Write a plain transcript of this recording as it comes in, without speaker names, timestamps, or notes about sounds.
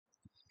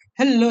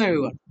Hello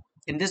everyone.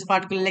 In this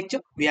particular lecture,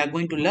 we are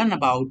going to learn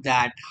about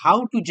that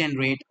how to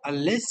generate a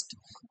list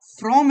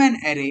from an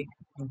array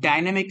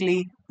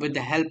dynamically with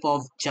the help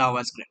of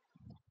JavaScript,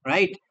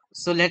 right?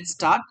 So let's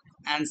start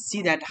and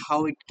see that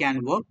how it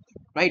can work,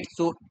 right?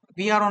 So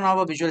we are on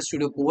our Visual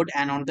Studio Code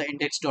and on the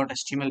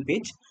index.html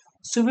page.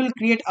 So we'll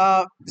create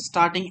a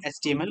starting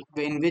HTML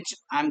in which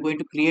I'm going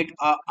to create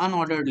a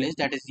unordered list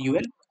that is UL,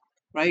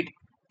 right?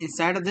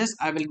 Inside of this,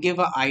 I will give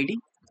a ID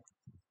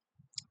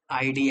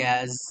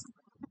as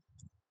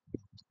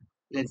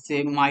let's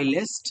say my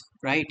list,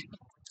 right?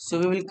 So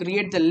we will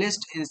create the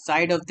list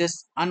inside of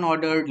this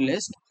unordered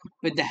list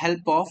with the help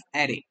of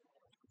array,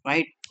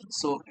 right?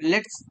 So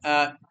let's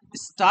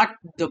start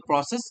the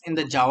process in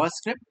the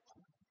JavaScript,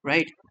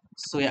 right?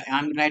 So yeah,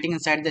 I'm writing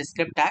inside the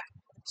script tag.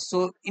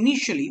 So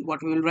initially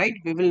what we will write,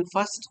 we will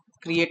first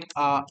create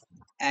a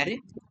array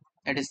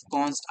that is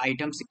const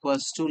items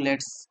equals to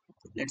let's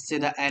say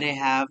the array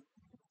have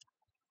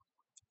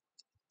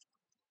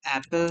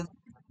apple,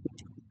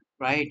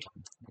 right?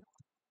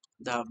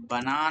 The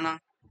banana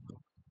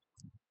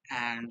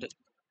and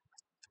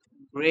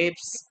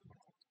grapes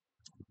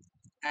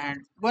and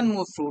one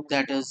more fruit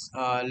that is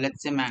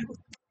let's say mango,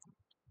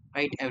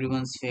 right?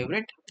 Everyone's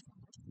favorite,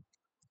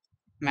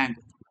 mango.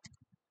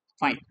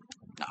 Fine.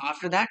 Now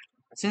after that,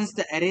 since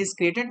the array is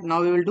created,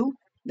 now we will do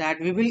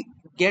that, we will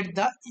get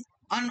the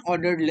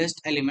unordered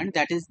list element,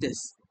 that is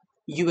this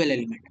ul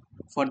element.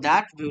 For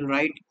that we will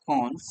write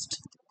const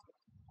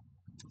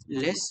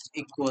list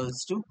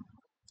equals to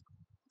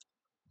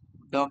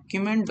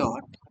document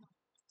dot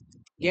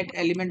get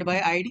element by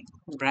id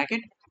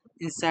bracket.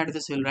 Inside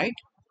this we'll write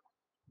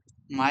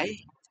my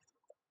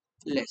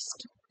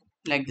list,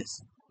 like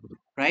this,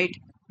 right?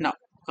 Now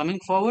coming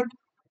forward,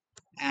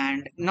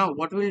 and now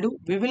what we'll do,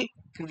 we will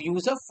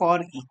use a for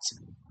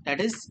each,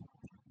 that is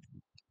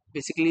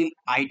basically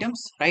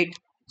items, right?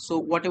 So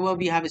whatever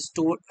we have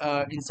stored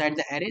inside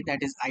the array, that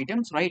is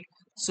items, right?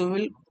 So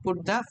we'll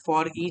put the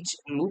for each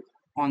loop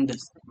on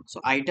this. So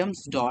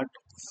items dot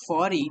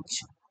for each,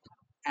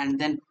 and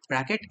then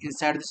bracket.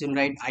 Inside this you'll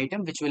write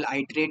item, which will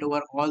iterate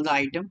over all the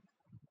item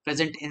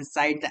present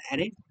inside the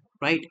array,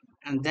 right?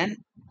 And then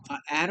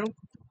arrow,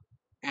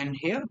 and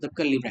here the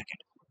curly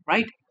bracket,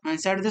 right? And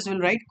inside this we'll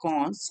write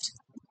const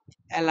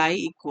li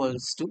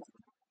equals to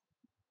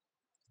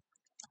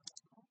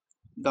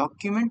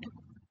document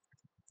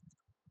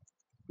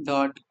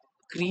dot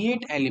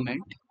create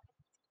element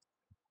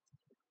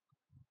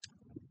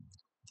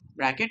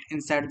bracket.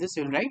 Inside this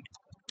we'll write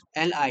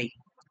li,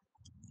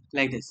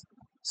 like this.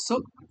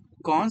 So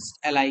const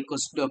li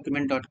equals to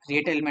document dot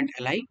create element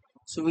li.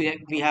 So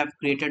we have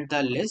created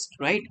the list,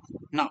 right?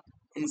 Now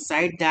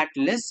inside that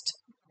list,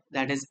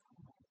 that is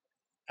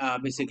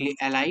basically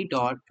li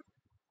dot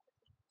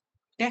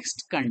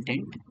text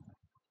content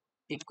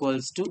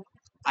equals to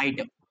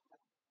item,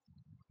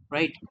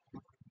 right?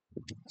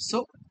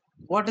 So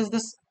what is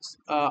this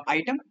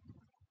item?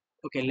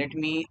 Okay, let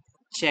me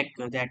check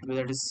that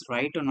whether it is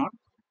right or not.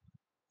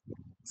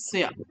 So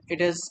yeah, it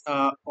is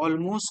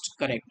almost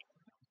correct.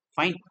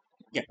 Fine.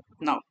 Yeah.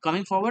 Now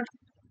coming forward,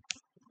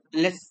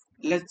 let's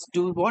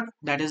do what,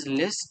 that is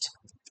list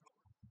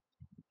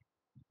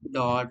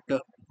dot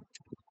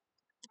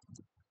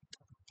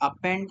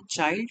append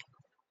child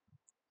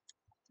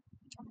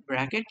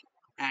bracket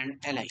and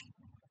li,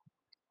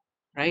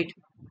 right?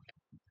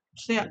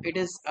 So yeah, it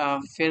is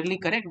fairly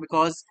correct,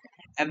 because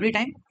every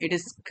time it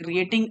is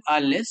creating a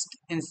list,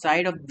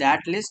 inside of that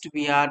list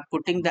we are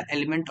putting the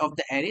element of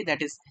the array.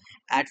 That is,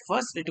 at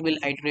first it will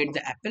iterate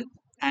the apple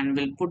and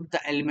will put the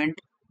element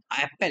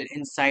apple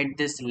inside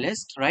this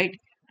list, right?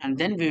 And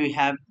then we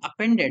have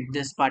appended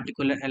this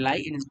particular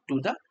li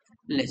into the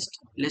list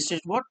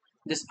is what,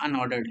 this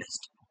unordered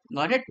list.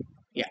 Got it?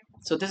 Yeah.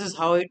 So this is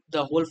how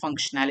the whole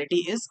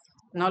functionality is.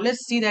 Now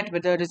let's see that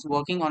whether it is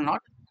working or not.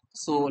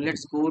 So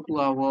let's go to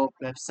our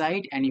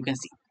website, and you can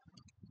see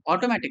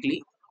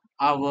automatically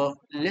our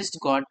list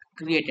got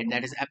created,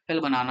 that is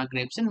apple, banana,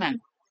 grapes and mango,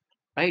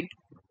 right?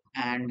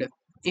 And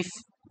if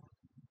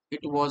it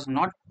was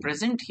not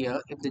present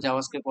here, if the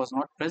JavaScript was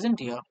not present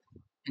here,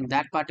 in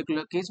that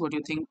particular case, what do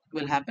you think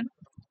will happen?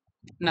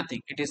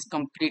 Nothing. It is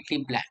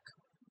completely blank,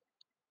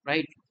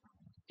 right?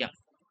 Yeah.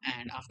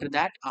 And after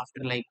that,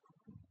 after like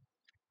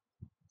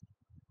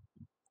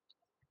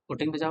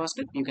putting the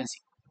JavaScript, you can see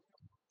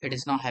it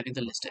is now having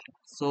the list element.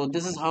 So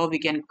this is how we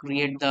can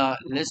create the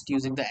list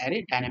using the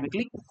array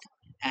dynamically.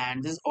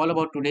 And this is all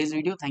about today's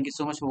video. Thank you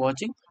so much for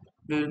watching.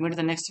 We will meet in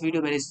the next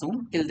video very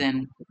soon. Till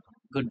then,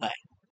 goodbye.